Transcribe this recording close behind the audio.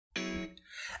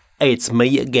It's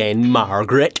me again,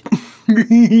 Margaret.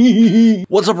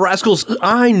 What's up, rascals?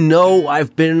 I know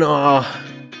I've been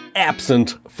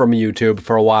absent from YouTube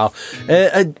for a while.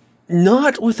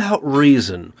 Not without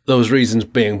reason. Those reasons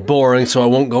being boring, so I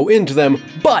won't go into them,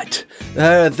 but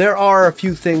there are a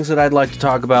few things that I'd like to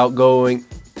talk about going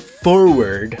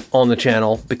forward on the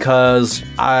channel because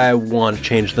I want to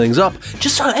change things up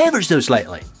just ever so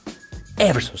slightly.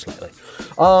 Ever so slightly.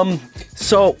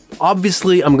 So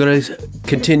obviously I'm gonna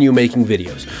continue making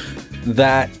videos.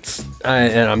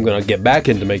 And I'm gonna get back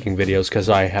into making videos because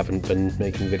I haven't been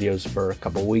making videos for a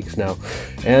couple weeks now,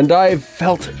 and I've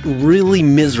felt really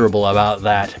miserable about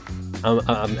that.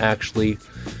 I'm actually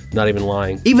not even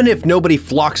lying. Even if nobody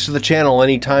flocks to the channel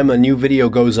anytime a new video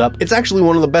goes up, it's actually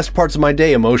one of the best parts of my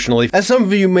day emotionally. As some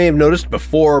of you may have noticed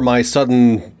before my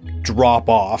sudden drop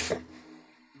off,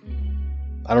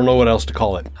 I don't know what else to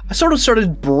call it. I sort of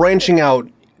started branching out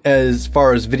as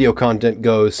far as video content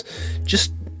goes,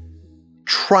 just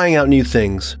trying out new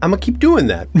things. I'm gonna keep doing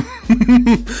that.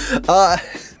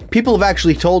 People have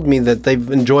actually told me that they've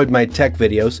enjoyed my tech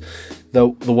videos, the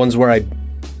ones where I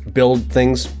build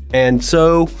things, and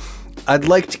so I'd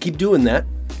like to keep doing that,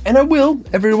 and I will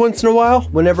every once in a while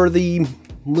whenever the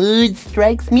mood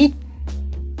strikes me,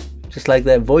 just like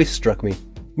that voice struck me.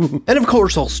 And of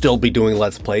course I'll still be doing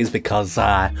Let's Plays because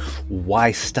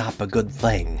why stop a good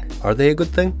thing? Are they a good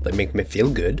thing? They make me feel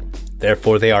good,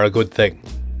 therefore they are a good thing.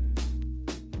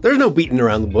 There's no beating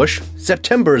around the bush.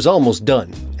 September is almost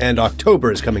done, and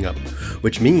October is coming up,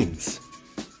 which means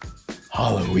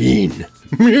Halloween.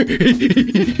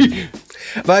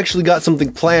 I've actually got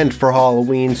something planned for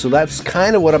Halloween, so that's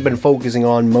kind of what I've been focusing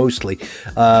on mostly,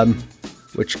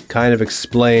 which kind of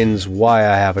explains why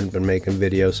I haven't been making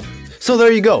videos. So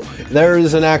there you go. There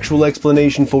is an actual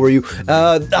explanation for you.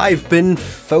 I've been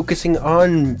focusing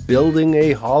on building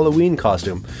a Halloween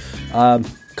costume,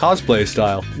 cosplay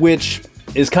style, which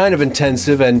is kind of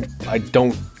intensive, and I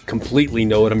don't completely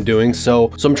know what I'm doing,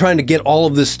 so I'm trying to get all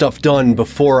of this stuff done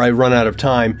before I run out of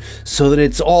time, so that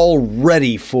it's all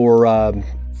ready for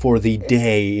the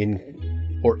day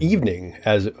or evening,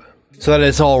 so that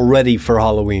it's all ready for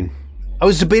Halloween. I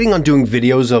was debating on doing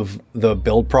videos of the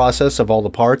build process of all the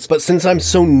parts, but since I'm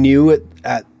so new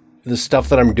at the stuff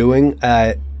that I'm doing,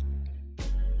 I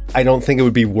don't think it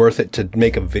would be worth it to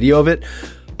make a video of it,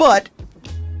 but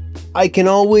I can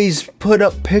always put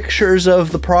up pictures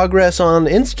of the progress on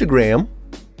Instagram.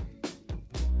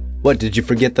 What, did you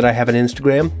forget that I have an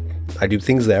Instagram? I do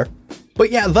things there.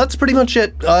 But yeah, that's pretty much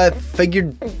it. I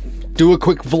figured do a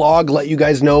quick vlog, let you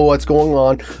guys know what's going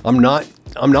on. I'm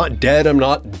not dead, I'm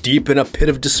not deep in a pit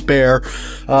of despair.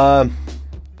 I've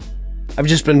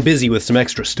just been busy with some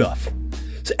extra stuff.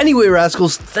 So anyway,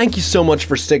 rascals, thank you so much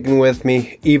for sticking with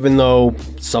me, even though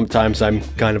sometimes I'm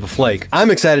kind of a flake.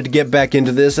 I'm excited to get back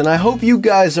into this, and I hope you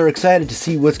guys are excited to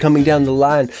see what's coming down the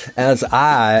line, as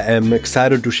I am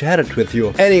excited to share it with you.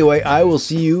 Anyway, I will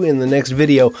see you in the next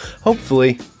video.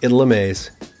 Hopefully, it'll amaze.